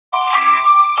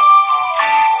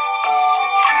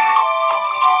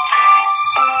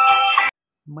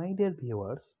My dear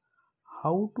viewers,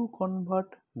 how to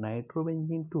convert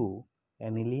nitrobenzene to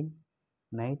aniline,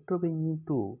 nitrobenzene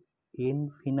to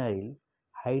N-phenyl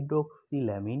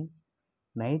hydroxylamine,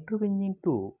 nitrobenzene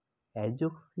to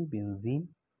azoxybenzene,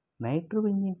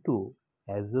 nitrobenzene to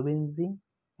azobenzene,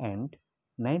 and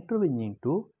nitrobenzene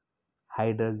to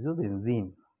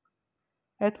hydrazobenzene.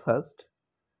 At first,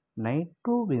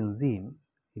 nitrobenzene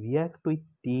react with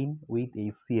tin with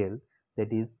HCl,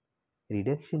 that is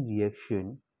reduction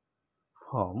reaction,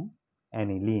 form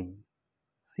aniline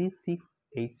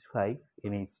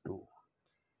C6H5NH2.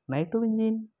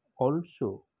 Nitrobenzene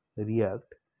also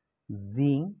react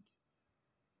zinc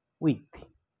with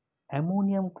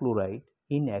ammonium chloride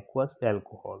in aqueous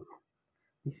alcohol.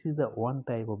 This is the one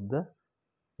type of the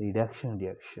reduction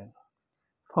reaction.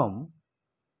 Form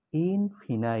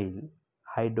N-phenyl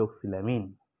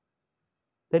hydroxylamine,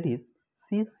 that is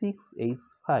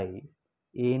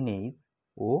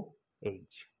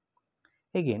C6H5NHOH.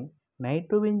 Again,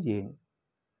 nitrobenzene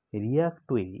react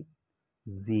with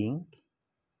zinc,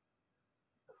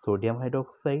 sodium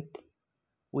hydroxide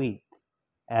with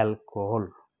alcohol,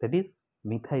 that is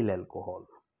methyl alcohol.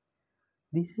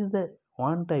 This is the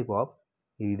one type of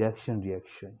reduction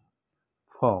reaction.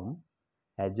 Form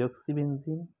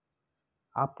azoxybenzene,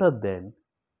 after then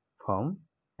form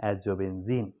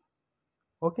azobenzene.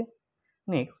 Okay.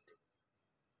 Next,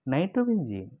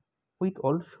 nitrobenzene with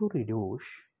also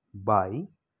reduce by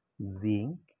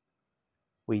zinc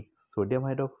with sodium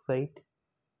hydroxide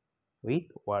with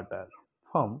water,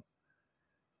 form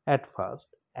at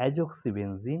first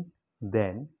azoxybenzene,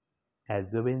 then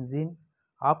azobenzene,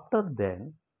 after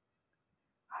then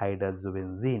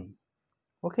hydrazobenzene.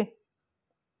 Okay,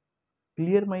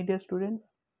 clear my dear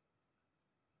students?